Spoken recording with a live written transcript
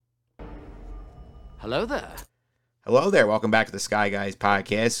Hello there. Hello there. Welcome back to the Sky Guys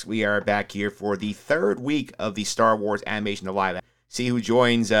podcast. We are back here for the third week of the Star Wars animation to live. See who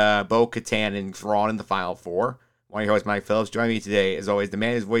joins Bo-Katan and Thrawn in the final four. One of your hosts, Mike Phillips. Joining me today, as always, the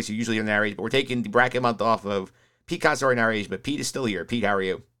man whose voice you usually hear narrate, but we're taking the bracket month off of Pete Constantine narration, but Pete is still here. Pete, how are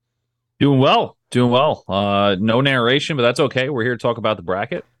you? Doing well, doing well. No narration, but that's okay. We're here to talk about the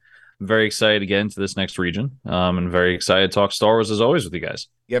bracket. I'm very excited to get into this next region. And very excited to talk Star Wars as always with you guys.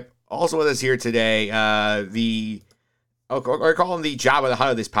 Yep. Also with us here today, we're calling the Jabba the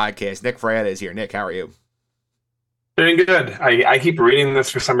Hutt of this podcast. Nick Ferreira is here. Nick, how are you? Doing good. I keep reading this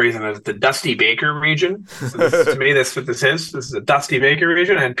for some reason as the Dusty Baker region. So to me, that's what this is. This is a Dusty Baker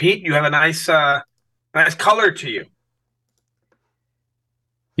region. And Pete, you have a nice color to you.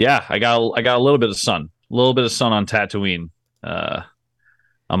 Yeah, I got a little bit of sun, on Tatooine, on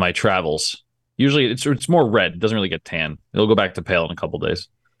my travels. Usually, it's more red. It doesn't really get tan. It'll go back to pale in a couple days.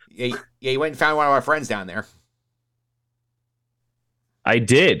 Yeah, you went and found one of our friends down there. I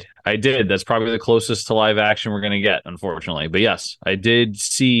did. That's probably the closest to live action we're going to get, unfortunately. But yes, I did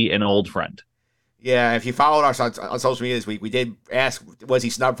see an old friend. Yeah, if you followed us on social media this week, we did ask, was he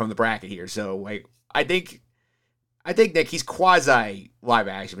snubbed from the bracket here? So, like, I think Nick, he's quasi live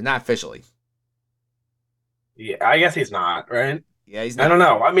action, but not officially. Yeah, I guess he's not, right? Yeah, he's not. I don't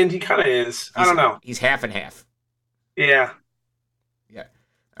know. I mean, he kind of is. I don't know. He's half and half. Yeah. Yeah.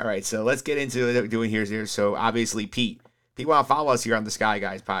 All right, so let's get into what we're doing here. So, obviously, Pete, want to follow us here on the Sky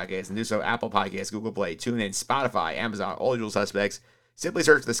Guys podcast and do so Apple Podcasts, Google Play, TuneIn, Spotify, Amazon, all usual suspects. Simply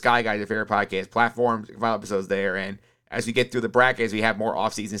search the Sky Guys, your favorite podcast platforms. You can find episodes there. And as we get through the brackets, we have more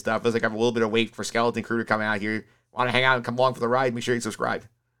off-season stuff. Feels like I have a little bit of wait for Skeleton Crew to come out here. Want to hang out and come along for the ride? Make sure you subscribe.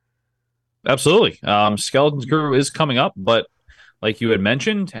 Absolutely. Skeleton Crew is coming up, but like you had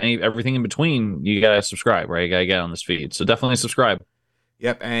mentioned, everything in between, you got to subscribe, right? You got to get on this feed. So definitely subscribe.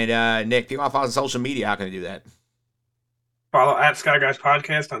 Yep. And Nick, if you want to follow us on social media, how can I do that? Follow at Sky Guys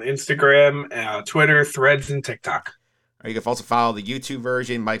Podcast on Instagram, Twitter, Threads, and TikTok. Or you can also follow the YouTube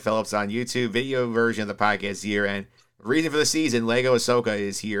version, Mike Phillips on YouTube, video version of the podcast here. And the reason for the season, Lego Ahsoka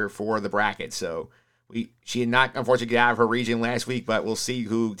is here for the bracket. So she did not, unfortunately, get out of her region last week, but we'll see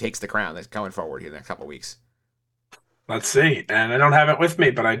who takes the crown that's coming forward here in the next couple of weeks. Let's see. And I don't have it with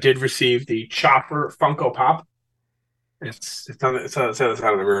me, but I did receive the Chopper Funko Pop. It's on the other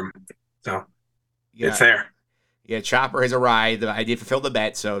side of the room. So It's there. Yeah, Chopper has arrived. I did fulfill the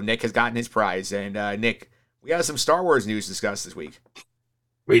bet, so Nick has gotten his prize. And Nick, we have some Star Wars news to discuss this week.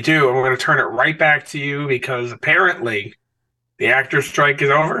 We do, and we're going to turn it right back to you because apparently the actor strike is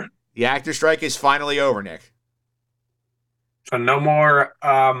over. The actor strike is finally over, Nick. So no more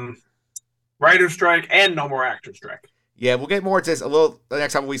writer strike and no more actor strike. Yeah, we'll get more into this the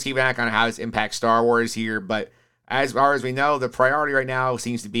next couple of weeks, keep an eye on how this impacts Star Wars here, but as far as we know, the priority right now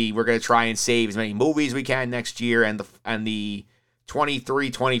seems to be we're going to try and save as many movies as we can next year and the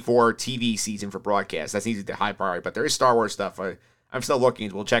 23-24 TV season for broadcast. That seems to be the high priority, but there is Star Wars stuff. I'm still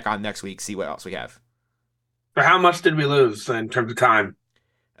looking. We'll check on next week, see what else we have. So how much did we lose in terms of time?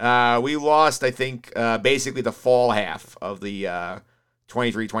 We lost, I think, basically the fall half of the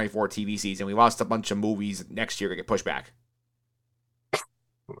 23-24 TV season. We lost a bunch of movies next year to get pushed back.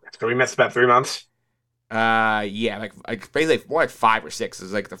 So we missed about 3 months? Yeah, like basically more like 5 or 6.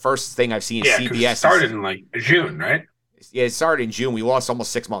 It's like the first thing I've seen CBS. It started in like June, right? Yeah, it started in June. We lost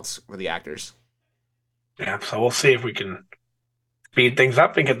almost 6 months for the actors. Yeah, so we'll see if we can speed things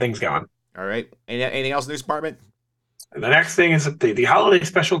up and get things going. All right. Anything else in the news department? And the next thing is that the holiday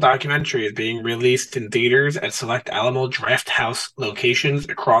special documentary is being released in theaters at select Alamo Draft House locations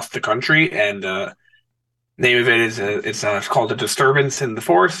across the country, and name of it is it's called A Disturbance in the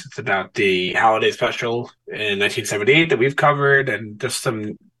Force. It's about the holiday special in 1978 that we've covered, and just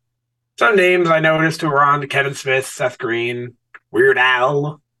some names I noticed who were on: Kevin Smith, Seth Green, Weird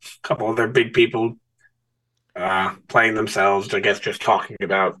Al, a couple other big people playing themselves. I guess just talking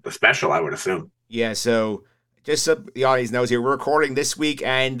about the special, I would assume. Yeah. So just so the audience knows here, we're recording this week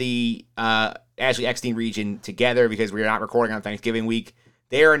and the Ashley Eckstein region together because we are not recording on Thanksgiving week.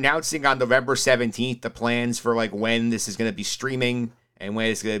 They are announcing on November 17th the plans for like when this is going to be streaming and when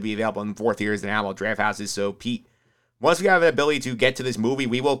it's going to be available in 4 theaters and Alamo Draft Houses. So, Pete, once we have the ability to get to this movie,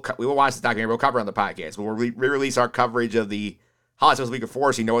 we will watch the documentary. We'll cover it on the podcast. We'll re-release our coverage of the Holiday Week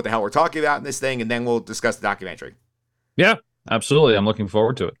before, so you know what the hell we're talking about in this thing, and then we'll discuss the documentary. Yeah, absolutely. I'm looking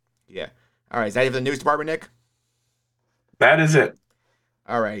forward to it. Yeah. All right. Is that it for the news department, Nick? That is it.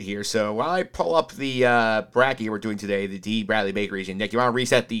 All right, here. So while I pull up the bracket we're doing today, the D. Bradley Baker region, Nick, you want to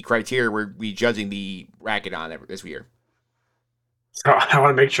reset the criteria we're judging the bracket on this year? So I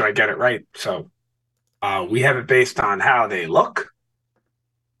want to make sure I get it right. So we have it based on how they look,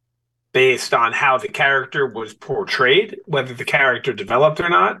 based on how the character was portrayed, whether the character developed or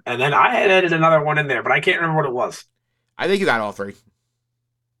not. And then I had added another one in there, but I can't remember what it was. I think you got all three.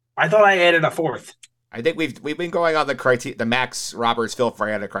 I thought I added a fourth. I think we've been going on the Max Roberts Phil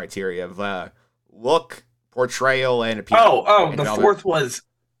Farietta criteria of look, portrayal, and appeal. Oh, the fourth was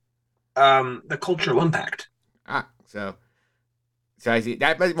the cultural impact. So I see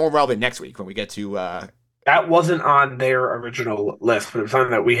that might be more relevant next week when we get to. That wasn't on their original list, but it was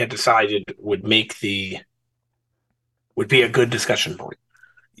something that we had decided would be a good discussion point.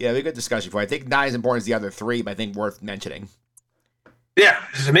 Yeah, a good discussion point. I think not as important as the other three, but I think worth mentioning. Yeah,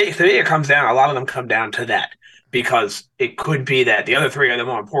 to me, it comes down. A lot of them come down to that because it could be that the other three are the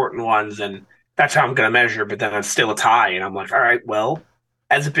more important ones, and that's how I'm going to measure. But then it's still a tie, and I'm like, all right, well,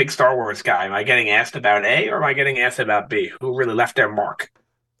 as a big Star Wars guy, am I getting asked about A or am I getting asked about B? Who really left their mark?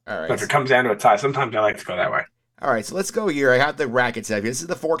 All right. So if it comes down to a tie, sometimes I like to go that way. All right, so let's go here. I have the bracket set. This is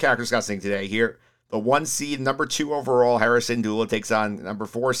the 4 characters discussing today here. The 1 seed, number 2 overall, Hera Syndulla takes on number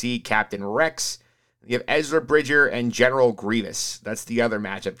 4 seed, Captain Rex. You have Ezra Bridger and General Grievous. That's the other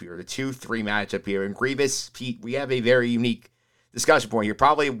matchup here, the 2-3 matchup here. And Grievous, Pete, we have a very unique discussion point here.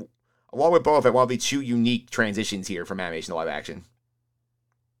 Probably, along with Boba Fett, one of the 2 unique transitions here from animation to live action.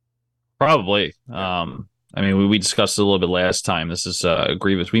 Probably. I mean, we discussed it a little bit last time. This is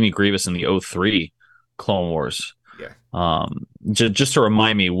Grievous. We meet Grievous in the 03 Clone Wars. Yeah. Just to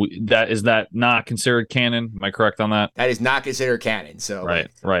remind me, that is that not considered canon? Am I correct on that? That is not considered canon. So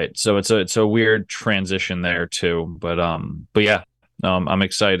right. So it's a weird transition there too. But yeah, I'm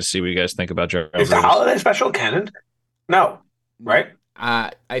excited to see what you guys think about General Is the holiday special canon? No, right?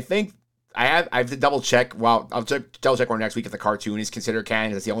 I think I have to double check. Well, I'll double check more next week if the cartoon is considered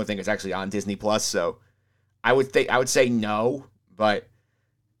canon. That's the only thing that's actually on Disney Plus. So I would say no, but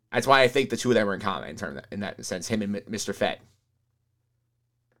that's why I think the 2 of them are in common in that sense. Him and Mr. Fett.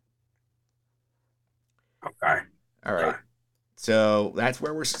 Okay. All right. Okay. So that's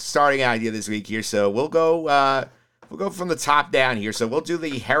where we're starting out here this week here. So we'll go from the top down here. So we'll do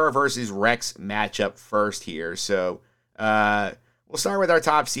the Hera versus Rex matchup first here. So we'll start with our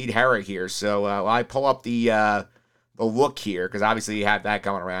top seed Hera here. So I pull up the look here because obviously you have that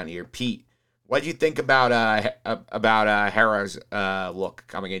going around here. Pete, what did you think about Hera's look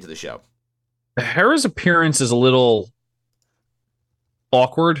coming into the show? Hera's appearance is a little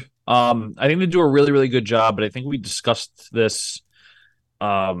awkward. I think they do a really, really good job, but I think we discussed this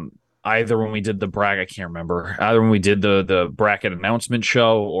either when we did the bracket, I can't remember, either when we did the bracket announcement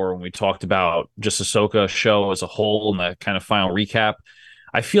show or when we talked about just Ahsoka show as a whole and the kind of final recap.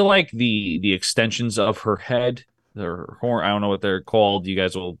 I feel like the extensions of her head, their horn, I don't know what they're called. You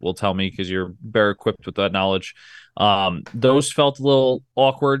guys will tell me because you're better equipped with that knowledge. Those felt a little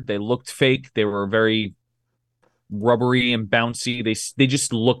awkward. They looked fake. They were very rubbery and bouncy. They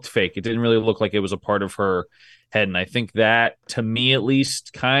just looked fake. It didn't really look like it was a part of her head, and I think that, to me at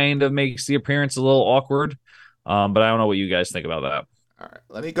least, kind of makes the appearance a little awkward. But I don't know what you guys think about that. All right,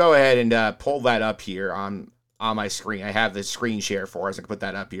 let me go ahead and pull that up here on my screen. I have the screen share for us. I can put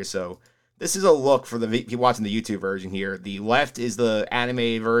that up here. So this is a look for the people watching the YouTube version here. The left is the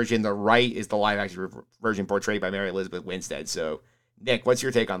animated version. The right is the live action version portrayed by Mary Elizabeth Winstead. So, Nick, what's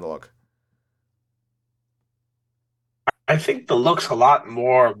your take on the look? I think the look's a lot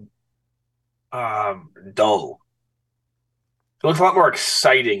more dull. It looks a lot more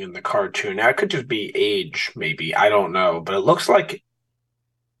exciting in the cartoon. Now, it could just be age, maybe. I don't know. But it looks like,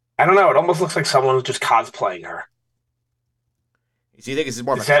 I don't know, it almost looks like someone was just cosplaying her. So you think this is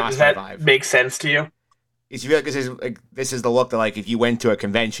more of a cosplay does that vibe? Make sense to you? You feel like this is the look that, like, if you went to a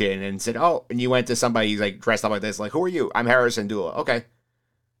convention and said, oh, and you went to somebody like dressed up like this, like, who are you? I'm Hera Syndulla. Okay.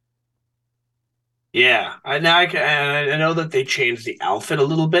 Yeah, I know that they changed the outfit a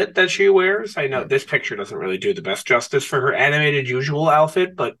little bit that she wears. I know this picture doesn't really do the best justice for her animated usual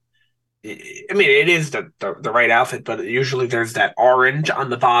outfit, but I mean, it is the right outfit, but usually there's that orange on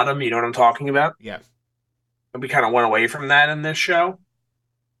the bottom. You know what I'm talking about? Yeah. And we kind of went away from that in this show.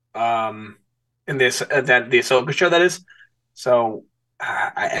 In this the Ahsoka show, that is. So,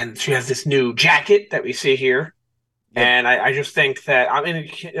 and she has this new jacket that we see here. Yep. And I just think that, I mean,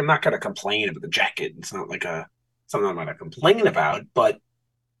 I'm not going to complain about the jacket. It's not like something I'm going to complain about, but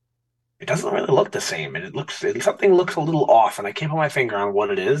it doesn't really look the same. And something looks a little off, and I can't put my finger on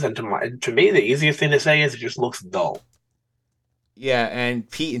what it is. And to me, the easiest thing to say is it just looks dull. Yeah,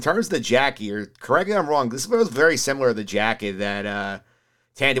 and Pete, in terms of the jacket, correct me if I'm wrong, this was very similar to the jacket that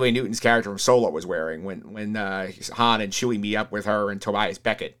Thandie Newton's character from Solo was wearing when Han and Chewie meet up with her and Tobias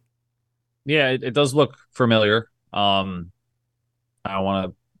Beckett. Yeah, it does look familiar. I don't want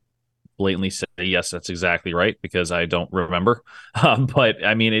to blatantly say yes, that's exactly right because I don't remember. But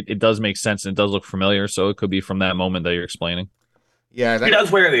I mean, it does make sense and it does look familiar, so it could be from that moment that you're explaining. Yeah, He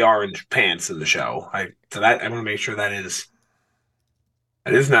does wear the orange pants in the show. I want to make sure that is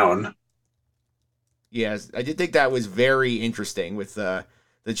known. yes, I did think that was very interesting with the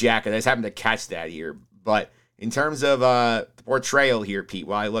jacket. I just happened to catch that here. But in terms of the portrayal here, Pete,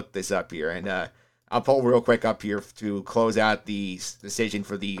 while I look this up here, and I'll pull real quick up here to close out the decision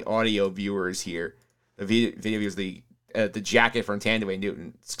for the audio viewers here. The video viewers, the jacket from Thandie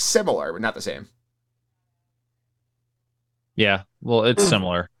Newton. It's similar, but not the same. Yeah, well, it's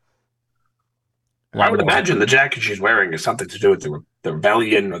similar. I would imagine the jacket she's wearing is something to do with the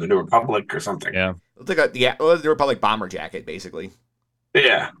rebellion or the New Republic or something. Yeah. It's like the Republic bomber jacket, basically.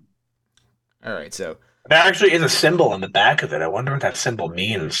 Yeah. All right, so there actually is a symbol on the back of it. I wonder what that symbol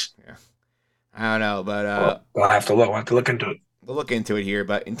means. Yeah. I don't know, but we'll have to look. We'll have to look into it. We'll look into it here.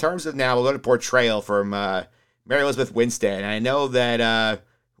 But in terms of now, we'll go to portrayal from Mary Elizabeth Winstead. And I know that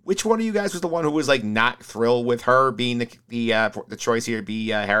which one of you guys was the one who was like not thrilled with her being the choice here, be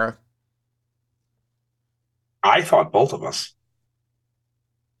Hera? I thought both of us.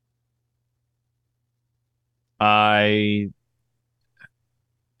 I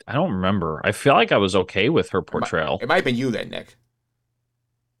don't remember. I feel like I was okay with her portrayal. It might have been you then, Nick.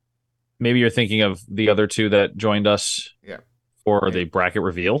 Maybe you're thinking of the other two that joined us for the bracket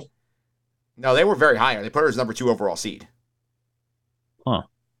reveal? No, they were very high. They put her as number 2 overall seed. Huh.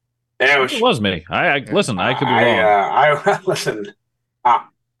 It was me. Listen, I could be wrong. Listen.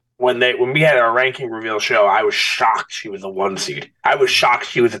 When we had our ranking reveal show, I was shocked she was a 1 seed. I was shocked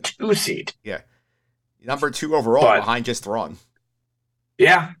she was a 2 seed. Yeah, number 2 overall behind just Thrawn.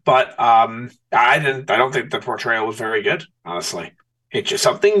 Yeah, but I don't think the portrayal was very good. Honestly, it's just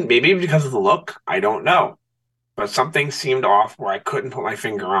something. Maybe because of the look, I don't know, but something seemed off where I couldn't put my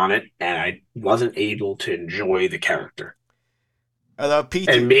finger on it, and I wasn't able to enjoy the character.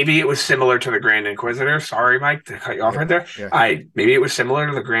 And maybe it was similar to the Grand Inquisitor. Sorry, Mike, to cut you off right there. Yeah. Maybe it was similar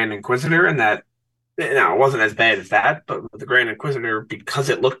to the Grand Inquisitor in that, it wasn't as bad as that, but with the Grand Inquisitor, because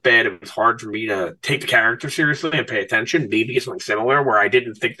it looked bad, it was hard for me to take the character seriously and pay attention. Maybe it's something similar where I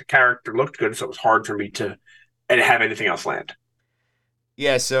didn't think the character looked good, so it was hard for me to have anything else land.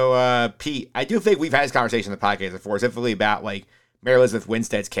 Yeah, so Pete, I do think we've had this conversation on the podcast before, specifically about like Mary Elizabeth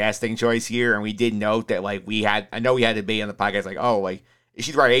Winstead's casting choice here, and we did note that like I know we had a debate on the podcast like, oh, like is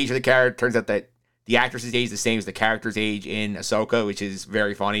she the right age for the character? Turns out that the actress's age is the same as the character's age in Ahsoka, which is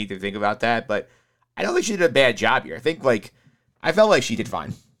very funny to think about that. But I don't think she did a bad job here. I felt like she did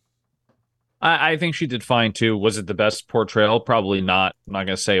fine. I think she did fine too. Was it the best portrayal? Probably not. I'm not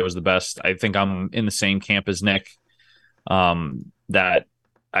gonna say it was the best. I think I'm in the same camp as Nick. That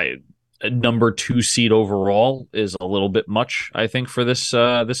a number 2 seed overall is a little bit much, I think, for this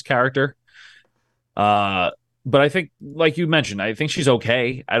character. But I think, like you mentioned, I think she's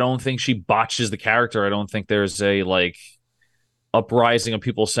okay. I don't think she botches the character. I don't think there's a like uprising of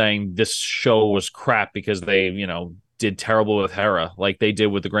people saying this show was crap because they, did terrible with Hera, like they did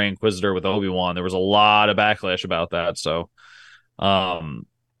with the Grand Inquisitor with Obi-Wan. There was a lot of backlash about that. So, I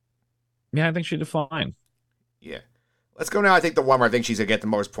think she did fine. Yeah. Let's go now. I think the one where I think she's going to get the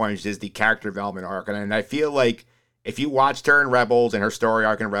most points is the character development arc. And I feel like if you watched her in Rebels and her story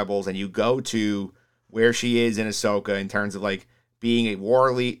arc in Rebels and you go to where she is in Ahsoka in terms of like being a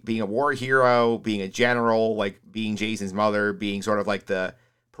war hero, being a general, like being Jason's mother, being sort of like the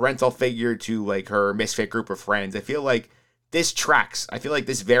parental figure to like her misfit group of friends, I feel like this tracks. I feel like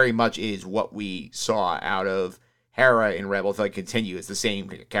this very much is what we saw out of Hera in Rebels. I feel like continue. It's the same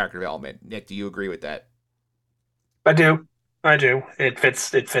character development. Nick, do you agree with that? I do. It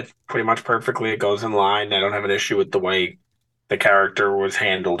fits pretty much perfectly. It goes in line. I don't have an issue with the way the character was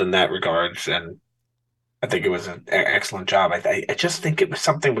handled in that regards, and I think it was an excellent job. I just think it was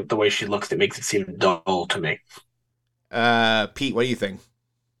something with the way she looks that makes it seem dull to me. Pete, what do you think?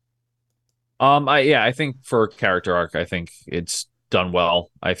 I think for character arc, I think it's done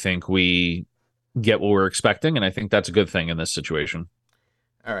well. I think we get what we're expecting, and I think that's a good thing in this situation.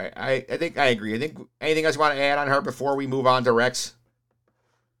 All right, I think I agree. I think anything else you want to add on her before we move on to Rex?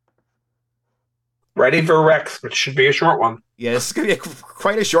 Ready for Rex, which should be a short one. Yeah, this is going to be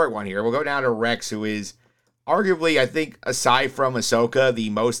quite a short one here. We'll go down to Rex, who is arguably, I think, aside from Ahsoka, the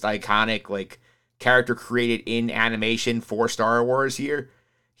most iconic like character created in animation for Star Wars here.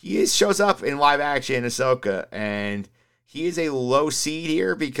 He shows up in live action Ahsoka, and he is a low seed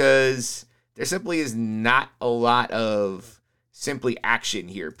here because there simply is not a lot of simply action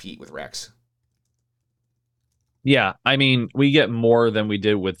here, Pete, with Rex. Yeah, I mean, we get more than we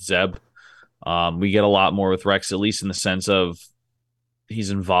did with Zeb. We get a lot more with Rex, at least in the sense of he's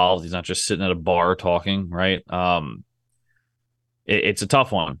involved. He's not just sitting at a bar talking, right? It's a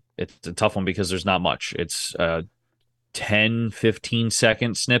tough one. It's a tough one because there's not much. It's a 10-15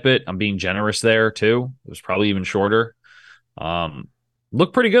 second snippet. I'm being generous there too. It was probably even shorter.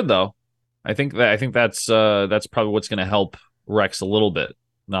 Look pretty good though. I think that's probably what's going to help Rex a little bit.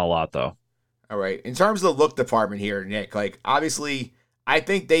 Not a lot though. All right. In terms of the look department here, Nick, like obviously, I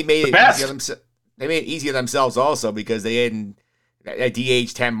think they made it easy. They made it easier themselves also because they didn't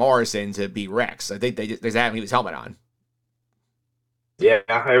DH Tim Morrison to be Rex. I think they just having his helmet on. Yeah,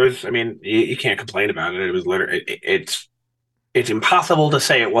 it was. I mean, you can't complain about it. It was literally. It's impossible to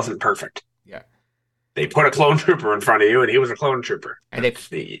say it wasn't perfect. Yeah. They put a clone trooper in front of you, and he was a clone trooper. And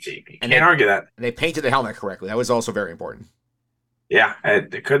you can't argue that. And they painted the helmet correctly. That was also very important. Yeah,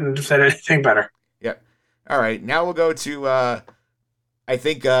 they couldn't have said anything better. Yeah. All right, now we'll go to, I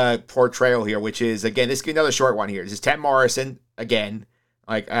think, portrayal here, which is, again, this is another short one here. This is Tim Morrison, again,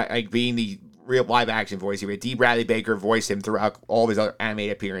 like being the real live-action voice here. D. Bradley Baker voiced him throughout all of his other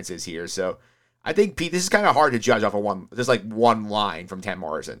animated appearances here. So I think, Pete, this is kind of hard to judge off of one line from Tim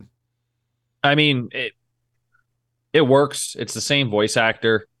Morrison. I mean, it works. It's the same voice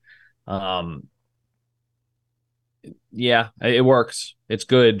actor. Yeah, it works. It's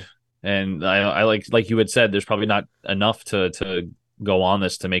good. And I like you had said, there's probably not enough to go on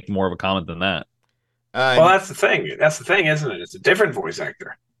this to make more of a comment than that. Well, that's the thing. That's the thing, isn't it? It's a different voice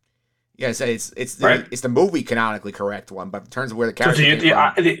actor. Yes, it's the movie canonically correct one, but in terms of where the character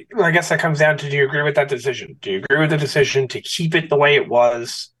I guess that comes down to, do you agree with that decision? Do you agree with the decision to keep it the way it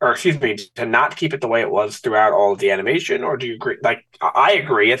was, or excuse me, to not keep it the way it was throughout all of the animation, or do you agree? Like, I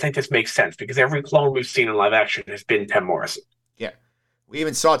agree. I think this makes sense because every clone we've seen in live action has been Tim Morrison. Yeah, we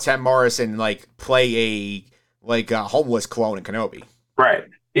even saw Tim Morrison play a homeless clone in Kenobi. Right.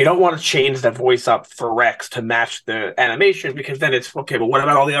 You don't want to change the voice up for Rex to match the animation because then it's okay. But what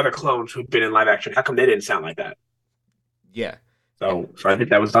about all the other clones who've been in live action? How come they didn't sound like that? Yeah. So I think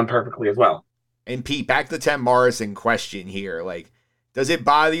that was done perfectly as well. And Pete, back to the Tim Morrison question here. Like, does it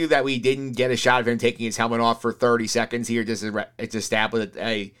bother you that we didn't get a shot of him taking his helmet off for 30 seconds here just to establish that,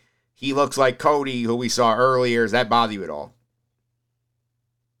 hey, he looks like Cody, who we saw earlier? Does that bother you at all?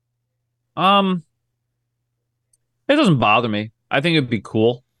 It doesn't bother me. I think it'd be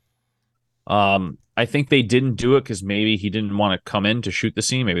cool. I think they didn't do it because maybe he didn't want to come in to shoot the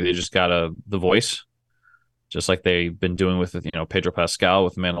scene. Maybe they just got the voice, just like they've been doing with Pedro Pascal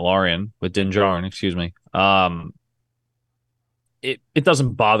with Mandalorian, with Din Djarin, excuse me. It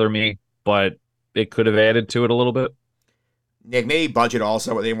doesn't bother me, but it could have added to it a little bit. Nick, maybe budget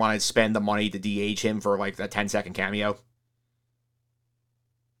also, where they want to spend the money to DH him for like a 10-second cameo.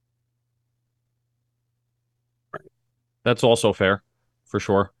 That's also fair, for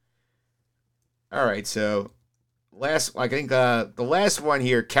sure. All right, so I think the last one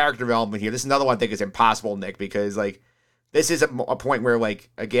here, character development here. This is another one I think is impossible, Nick, because like this is a point where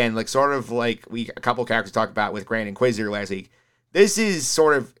again sort of like a couple characters talked about with Grand Inquisitor last week. This is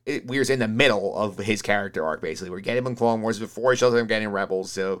sort of we're in the middle of his character arc basically. We're getting him in Clone Wars before he shows up him getting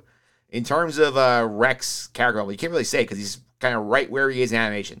Rebels. So in terms of Rex character development, you can't really say because he's kind of right where he is in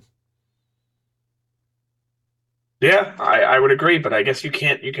animation. Yeah, I would agree, but I guess you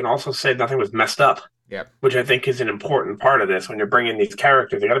can also say nothing was messed up. Yeah. Which I think is an important part of this. When you're bringing these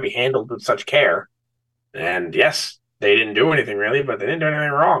characters, they got to be handled with such care. And yes, they didn't do anything really, but they didn't do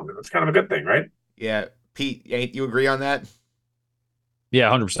anything wrong. That's kind of a good thing, right? Yeah. Pete, you agree on that? Yeah,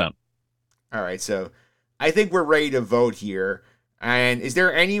 100%. All right, so I think we're ready to vote here. And is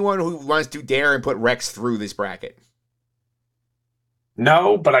there anyone who wants to dare and put Rex through this bracket?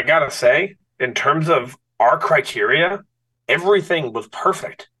 No, but I gotta say, in terms of our criteria, everything was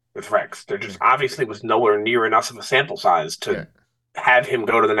perfect with Rex. There just obviously was nowhere near enough of a sample size to have him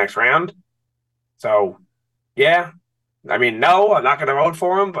go to the next round. So, yeah. I mean, no, I'm not going to vote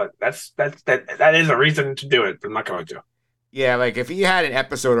for him, but that is a reason to do it. But I'm not going to. Yeah, like if he had an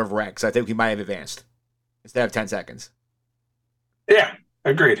episode of Rex, I think we might have advanced instead of 10 seconds. Yeah,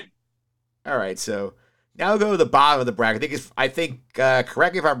 agreed. All right, so now we'll go to the bottom of the bracket. I think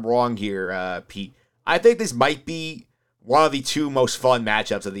correct me if I'm wrong here, Pete. I think this might be one of the two most fun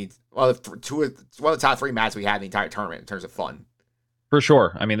matchups of one of the top three matches we had in the entire tournament in terms of fun. For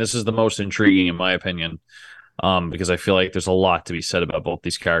sure. I mean, this is the most intriguing in my opinion, because I feel like there's a lot to be said about both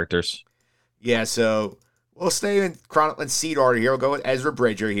these characters. Yeah, so we'll stay in seed order here. We'll go with Ezra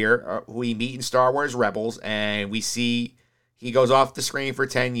Bridger here, who we meet in Star Wars Rebels, and we see he goes off the screen for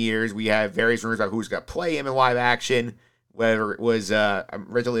 10 years. We have various rumors about who's going to play him in live action. Whether it was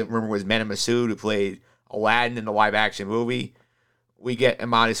originally remember was Mena Massoud who played Aladdin in the live action movie. We get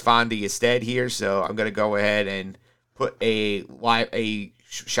Ahmad Esfandi instead here, so I'm gonna go ahead and put a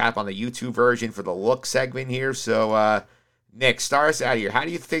shot up on the YouTube version for the look segment here. So, Nick, start us out here. How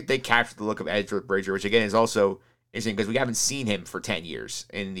do you think they captured the look of Ezra Bridger, which again is also interesting because we haven't seen him for 10 years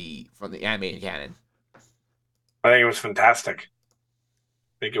from the animated canon? I think it was fantastic.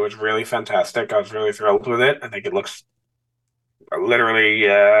 I think it was really fantastic. I was really thrilled with it. I think it looks literally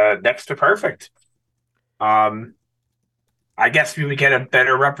next to perfect. I guess we would get a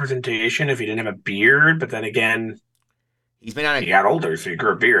better representation if he didn't have a beard, but then again, he got older, so he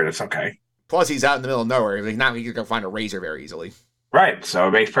grew a beard. It's okay. Plus, he's out in the middle of nowhere. He's not going to find a razor very easily. Right, so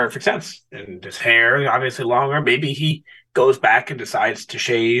it makes perfect sense. And his hair, obviously longer. Maybe he goes back and decides to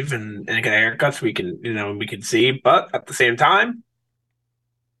shave and get a haircut so we can see. But at the same time,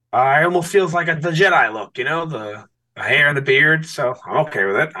 it almost feels like the Jedi look, the hair and the beard. So I'm okay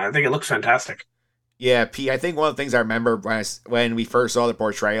with it. I think it looks fantastic. Yeah, Pete, I think one of the things I remember when we first saw the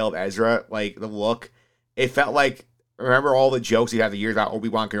portrayal of Ezra, like the look, it felt like, remember all the jokes you have the years about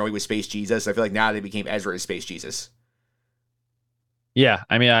Obi-Wan Kenobi with Space Jesus? I feel like now they became Ezra as Space Jesus. Yeah,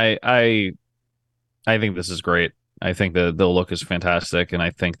 I mean, I think this is great. I think the look is fantastic, and I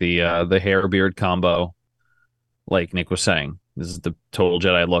think the hair beard combo, like Nick was saying, this is the total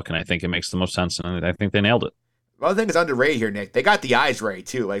Jedi look, and I think it makes the most sense, and I think they nailed it. One thing that's underrated here, Nick, they got the eyes right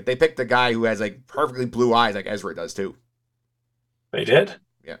too. Like they picked the guy who has like perfectly blue eyes, like Ezra does too. They did,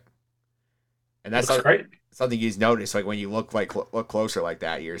 yeah, and that's great. Something you notice, like when you look closer like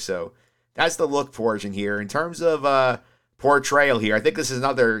that here. So that's the look portion here. In terms of portrayal here, I think this is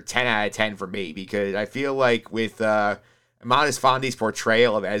another 10 out of 10 for me because I feel like with Aman Esfandi's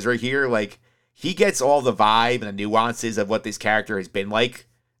portrayal of Ezra here, like he gets all the vibe and the nuances of what this character has been like.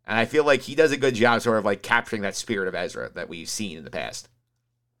 And I feel like he does a good job sort of like capturing that spirit of Ezra that we've seen in the past.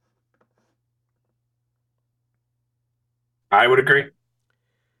 I would agree.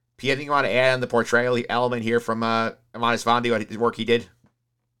 P, anything you want to add on the portrayal element here from Aman Esfandi, what work he did?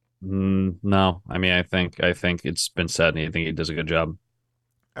 No. I mean, I think it's been said, and I think he does a good job.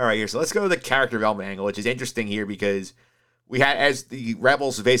 All right, here. So let's go to the character development angle, which is interesting here because we had, as the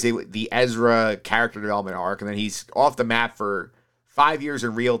Rebels, basically the Ezra character development arc, and then he's off the map for 5 years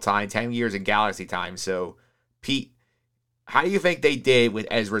in real time, 10 years in galaxy time. So, Pete, how do you think they did with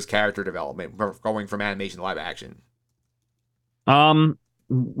Ezra's character development going from animation to live action?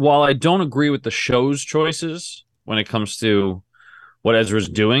 While I don't agree with the show's choices when it comes to what Ezra's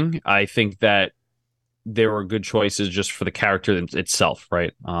doing, I think that there were good choices just for the character itself,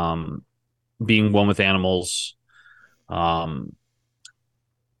 right? Being one with animals, just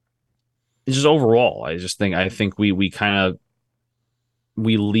overall, I think we kind of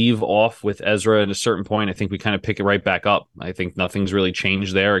leave off with Ezra at a certain point. I think we kind of pick it right back up. I think nothing's really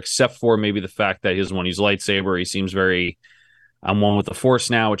changed there, except for maybe the fact that he doesn't want to use lightsaber. He seems very, I'm one with the Force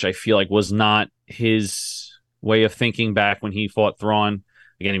now, which I feel like was not his way of thinking back when he fought Thrawn.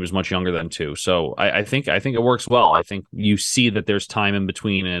 Again, he was much younger then too. So I think it works well. I think you see that there's time in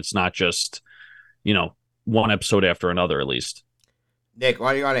between, and it's not just, one episode after another, at least. Nick,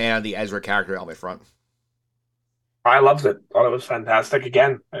 why do you want to add on the Ezra character element front? I loved it. Thought it was fantastic.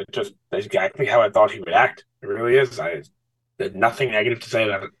 Again, just exactly how I thought he would act. It really is. I had nothing negative to say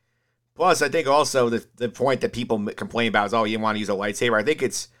about it. Plus, I think also the point that people complain about is, oh, you didn't want to use a lightsaber. I think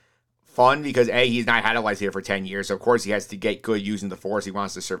it's fun because A, he's not had a lightsaber for 10 years, so of course he has to get good using the Force. He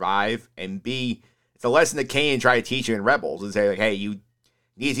wants to survive. And B, it's a lesson that Kanan tried to teach you in Rebels and say, like, hey, you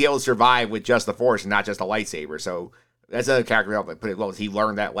need to be able to survive with just the Force and not just a lightsaber. So that's a character development. Put it well, he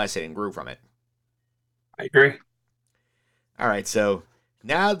learned that lesson and grew from it. I agree. All right, so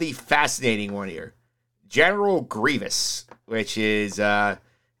now the fascinating one here. General Grievous, which is,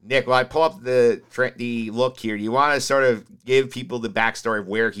 Nick, while I pull up the look here, do you want to sort of give people the backstory of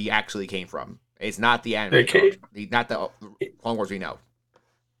where he actually came from? It's not the anime, not the Clone Wars we know.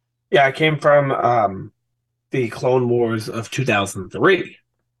 Yeah, I came from the Clone Wars of 2003,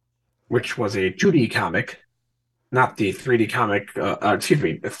 which was a 2D comic, not the 3D comic,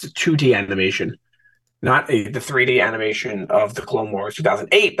 it's the 2D animation. Not the 3D animation of the Clone Wars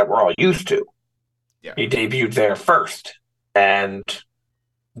 2008 that we're all used to. Yeah. He debuted there first. And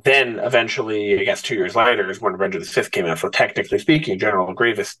then eventually, I guess 2 years later, is when Revenge of the Sith came out. So technically speaking, General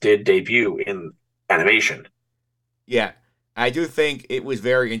Grievous did debut in animation. Yeah. I do think it was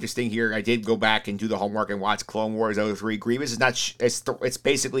very interesting here. I did go back and do the homework and watch Clone Wars 03. Grievous is not, it's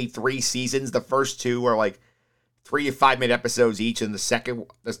basically 3 seasons. The first 2 are like 3 to 5 minute episodes each, and the second,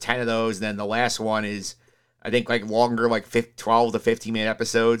 there's 10 of those, and then the last one is, I think, like longer, like 12 to 15 minute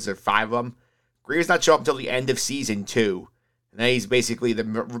episodes, or 5 of them. Grievous not show up until the end of season 2, and then he's basically the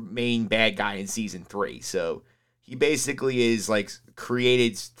main bad guy in season 3. So he basically is like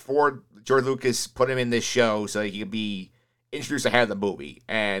created for George Lucas, put him in this show so he could be introduced ahead of the movie.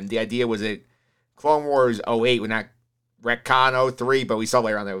 And the idea was that Clone Wars '08 would not retcon '03, but we saw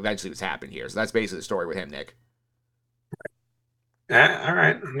later on that eventually was happened here. So that's basically the story with him, Nick. Yeah, all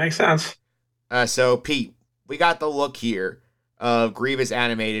right, makes sense. So Pete, we got the look here of Grievous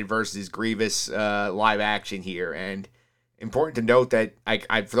animated versus Grievous live action here, and important to note that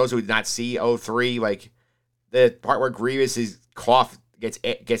I for those who did not see '03, like the part where Grievous's cough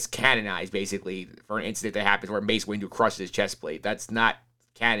gets canonized basically for an incident that happens where Mace Windu crushes his chest plate. That's not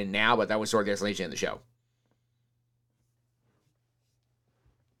canon now, but that was sort of the explanation in the show.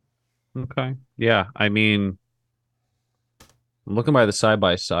 Okay. Yeah, I mean, I'm looking by the side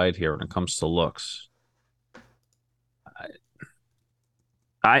by side here when it comes to looks.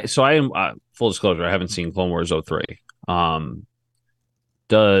 I am full disclosure, I haven't seen Clone Wars '03.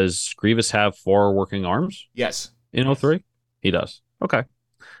 Does Grievous have 4 working arms Yes. in '03? He does. Okay.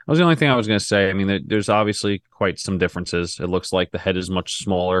 That was the only thing I was going to say. I mean, there's obviously quite some differences. It looks like the head is much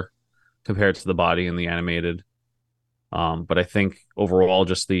smaller compared to the body in the animated. But I think overall,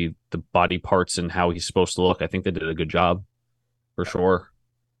 just the body parts and how he's supposed to look, I think they did a good job for sure.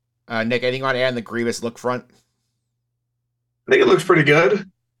 Nick, anything you want to add on the Grievous look front? I think it looks pretty good. I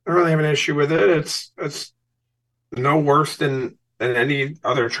don't really have an issue with it. It's no worse than any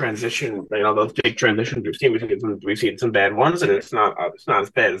other transition. You know, those big transitions we've seen. We've seen some bad ones, and it's not as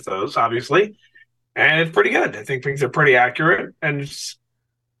bad as those, obviously. And it's pretty good. I think things are pretty accurate, and it's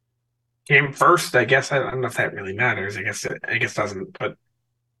came first. I guess I don't know if that really matters. I guess it doesn't. But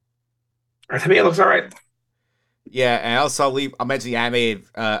to me, it looks all right. Yeah, and also I'll mention the animated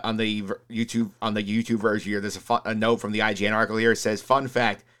on the YouTube version here. There's a note from the IGN article here. It says, "Fun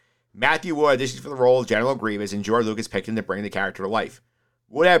fact: Matthew Wood auditioned for the role of General Grievous, and George Lucas picked him to bring the character to life.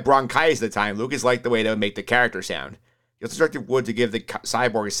 Wood had bronchitis at the time. Lucas liked the way they would make the character sound. He also instructed Wood to give the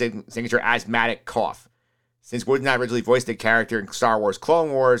cyborg a signature asthmatic cough. Since Wood did not originally voice the character in Star Wars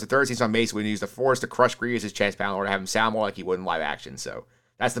Clone Wars, the third season on Mace would use the Force to crush Grievous' chest panel or to have him sound more like he would in live action. So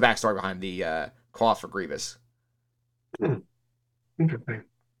that's the backstory behind the cough for Grievous." Interesting.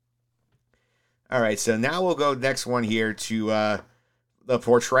 All right, so now we'll go next one here to the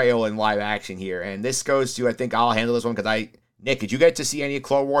portrayal in live action here, and this goes to, I think I'll handle this one because Nick, did you get to see any of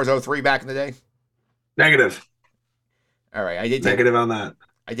Clone Wars '03 back in the day? Negative. All right, I did. Negative on that.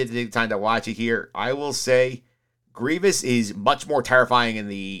 I did take the time to watch it here. I will say, Grievous is much more terrifying in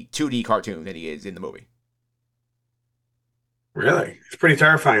the 2D cartoon than he is in the movie. Really, it's pretty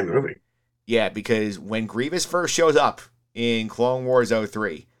terrifying in the movie. Yeah, because when Grievous first shows up in Clone Wars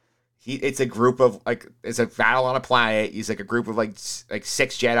 '03, it's a group of it's a battle on a planet. He's like a group of like 6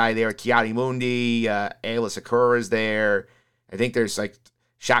 Jedi there. Ki-Adi-Mundi, Aayla Secura is there. I think there's like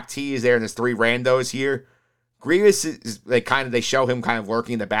Shaak Ti is there, and there's 3 randos here. Grievous is like they show him kind of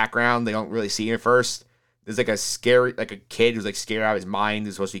lurking in the background. They don't really see him at first. There's like a kid who's like scared out of his mind.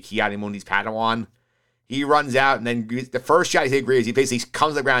 Who's supposed to be Ki-Adi-Mundi's Padawan. He runs out, and then the first shot he agrees. He basically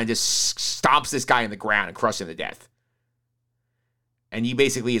comes to the ground and just stomps this guy in the ground and crushes him to death. And he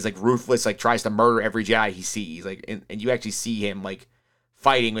basically is like ruthless, like tries to murder every Jedi he sees. Like, and you actually see him like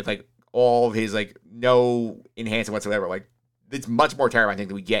fighting with like all of his like no enhancement whatsoever. Like, it's much more terrifying, I think,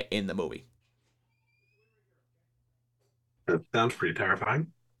 than we get in the movie. That sounds pretty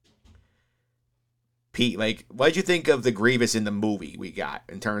terrifying. Pete, like, what did you think of the Grievous in the movie we got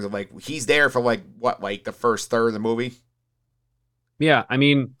in terms of like he's there for like the first third of the movie? Yeah, I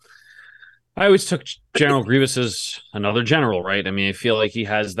mean, I always took General Grievous as another general, right? I mean, I feel like he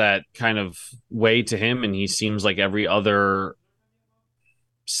has that kind of way to him, and he seems like every other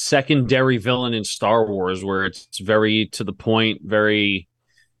secondary villain in Star Wars, where it's very to the point, very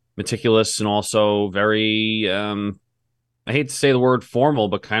meticulous, and also very I hate to say the word formal,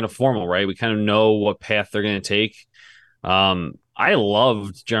 but kind of formal, right? We kind of know what path they're going to take. I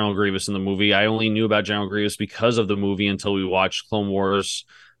loved General Grievous in the movie. I only knew about General Grievous because of the movie until we watched Clone Wars.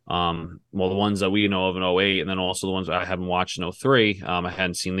 Well, the ones that we know of in '08, and then also the ones I haven't watched in '03. I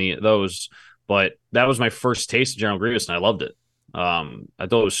hadn't seen those, but that was my first taste of General Grievous, and I loved it. I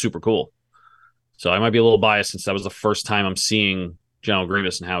thought it was super cool. So I might be a little biased since that was the first time I'm seeing General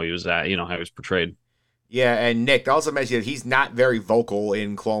Grievous and how he was how he was portrayed. Yeah, and Nick also mentioned that he's not very vocal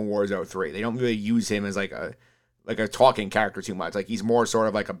in Clone Wars '03. They don't really use him as like a talking character too much. Like, he's more sort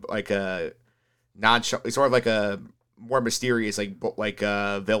of like a sort of like a more mysterious like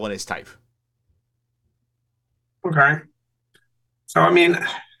villainous type. Okay. So I mean,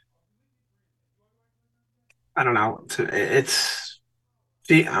 I don't know.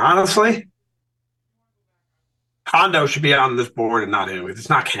 Honestly, Hondo should be on this board and not him. It's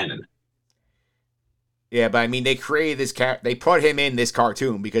not canon. Yeah, but I mean, they created this they put him in this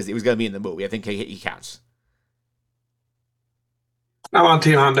cartoon because it was going to be in the movie. I think he counts. I'm on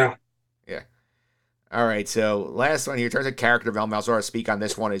Team Hondo. Yeah. All right, so last one here. In terms of character development, I'll sort of speak on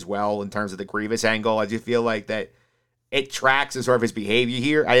this one as well in terms of the Grievous angle. I just feel like that it tracks in sort of his behavior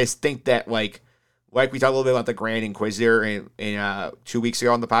here. I just think that, like we talked a little bit about the Grand Inquisitor in 2 weeks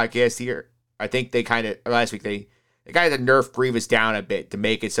ago on the podcast here. I think they kind of, last week, they kind of nerfed Grievous down a bit to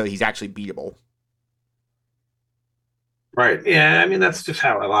make it so he's actually beatable. Right. Yeah, I mean, that's just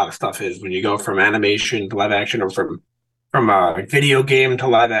how a lot of stuff is when you go from animation to live action or from a video game to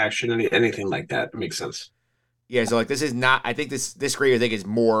live action, anything like that. It makes sense. Yeah, so like this is not, I think this Grievous, I think, is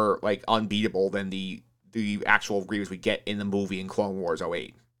more like unbeatable than the actual Grievous we get in the movie in Clone Wars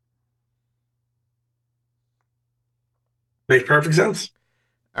 08. Makes perfect sense.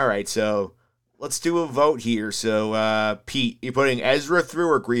 All right, so let's do a vote here. So, Pete, you putting Ezra through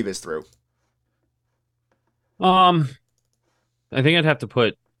or Grievous through? I think I'd have to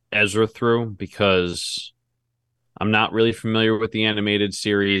put Ezra through because I'm not really familiar with the animated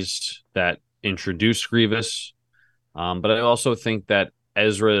series that introduced Grievous. But I also think that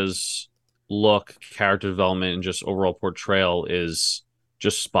Ezra's look, character development, and just overall portrayal is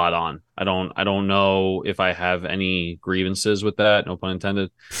just spot on. I don't know if I have any grievances with that, no pun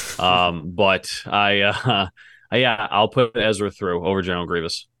intended. But I'll put Ezra through over General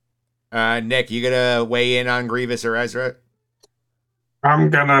Grievous. Nick, you gonna weigh in on Grievous or Ezra?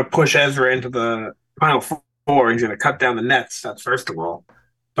 I'm gonna push Ezra into the final four. He's gonna cut down the nets. That's first of all.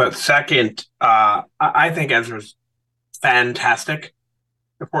 But second, I think Ezra's fantastic,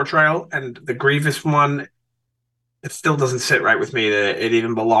 the portrayal, and the Grievous one, it still doesn't sit right with me that it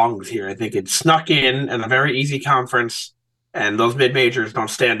even belongs here. I think it snuck in a very easy conference, and those mid-majors don't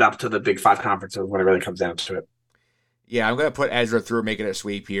stand up to the Big Five conferences when it really comes down to it. Yeah, I'm going to put Ezra through, making a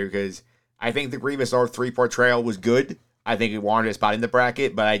sweep here, because I think the Grievous R3 portrayal was good. I think it warranted a spot in the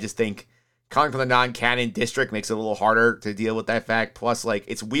bracket, but I just think coming from the non-canon district makes it a little harder to deal with that fact. Plus, like,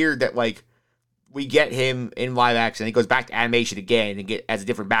 it's weird that, like, we get him in live action, he goes back to animation again and has a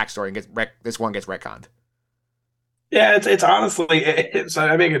different backstory, and this one gets retconned. Yeah, it's honestly,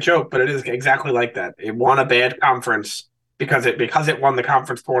 I make a joke, but it is exactly like that. It won a bad conference because it won the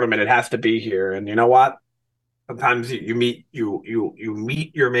conference tournament. It has to be here, and you know what? Sometimes you meet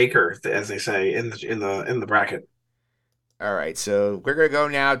your maker, as they say in the bracket. All right, so we're gonna go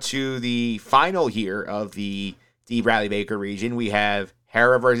now to the final here of the D. Bradley Baker region. We have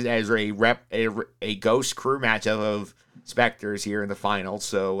Hera versus Ezra, a Ghost crew matchup of Spectres here in the final.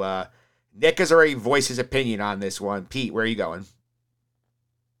 So Nick has already voiced his opinion on this one. Pete, where are you going?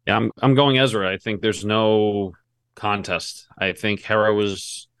 Yeah, I'm going Ezra. I think there's no contest. I think Hera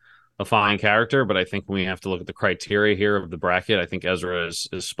was a fine character, but I think when we have to look at the criteria here of the bracket, I think Ezra is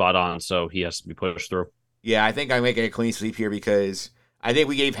spot on, so he has to be pushed through. Yeah, I think I'm making a clean sweep here because I think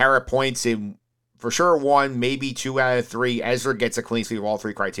we gave Hera points in for sure 1, maybe 2 out of 3. Ezra gets a clean sweep of all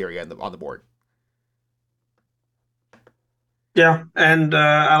 3 criteria on the board. Yeah, and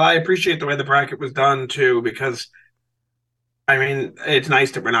I appreciate the way the bracket was done too, because I mean it's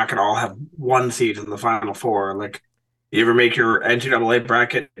nice that we're not going to all have 1 seed in the final 4. Like, you ever make your NCAA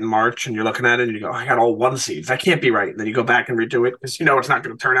bracket in March and you're looking at it and you go, I got all 1 seeds. That can't be right. And then you go back and redo it because it's not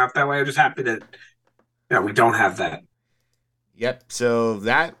going to turn out that way. I'm just happy that we don't have that. Yep, so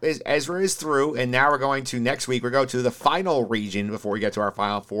that is Ezra is through, and now we're going to next week. We're going to the final region before we get to our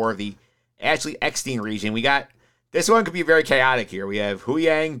final 4, the Ashley Eckstein region. We got this one could be very chaotic here. We have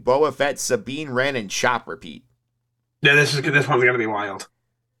Huyang, Boba Fett, Sabine Wren, and Chopper, Pete. Yeah, this one's going to be wild.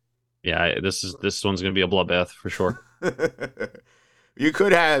 Yeah, this one's going to be a bloodbath for sure. You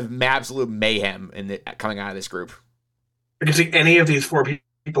could have absolute mayhem coming out of this group. I can see any of these 4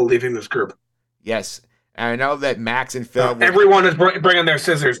 people leaving this group. Yes. And I know that Max and Phil... everyone is bringing their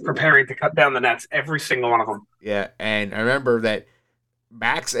scissors, preparing to cut down the nets. Every single one of them. Yeah, and I remember that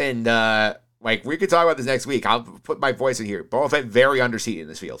Max and... we could talk about this next week. I'll put my voice in here. Boba Fett very underseated in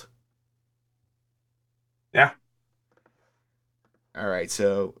this field. Yeah. All right,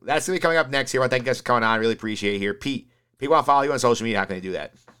 so that's going to be coming up next here. I want to thank you guys for coming on. I really appreciate it here. Pete, people want to follow you on social media. How can they do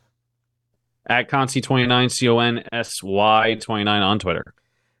that? At Consy29, CONSY29 on Twitter.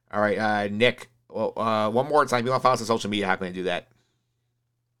 All right, Nick, one more time. People want to follow us on social media. How can they do that?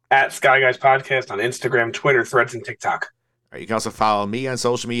 At Sky Guys Podcast on Instagram, Twitter, Threads, and TikTok. All right, you can also follow me on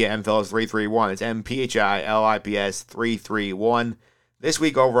social media, mphillips331. It's MPHILIPS331. This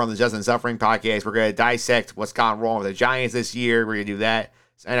week over on the Just and Suffering podcast, we're going to dissect what's gone wrong with the Giants this year. We're going to do that.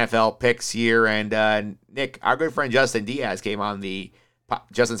 It's NFL picks here. And Nick, our good friend Justin Diaz came on the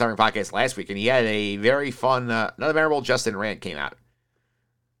Just and Suffering podcast last week, and he had a very fun, another memorable Justin rant came out.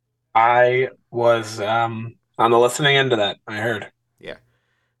 I was on the listening end of that. I heard. Yeah.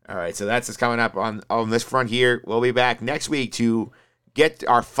 All right, so that's what's coming up on this front here. We'll be back next week to get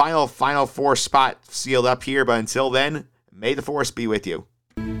our final Final Four spot sealed up here. But until then, may the Force be with you.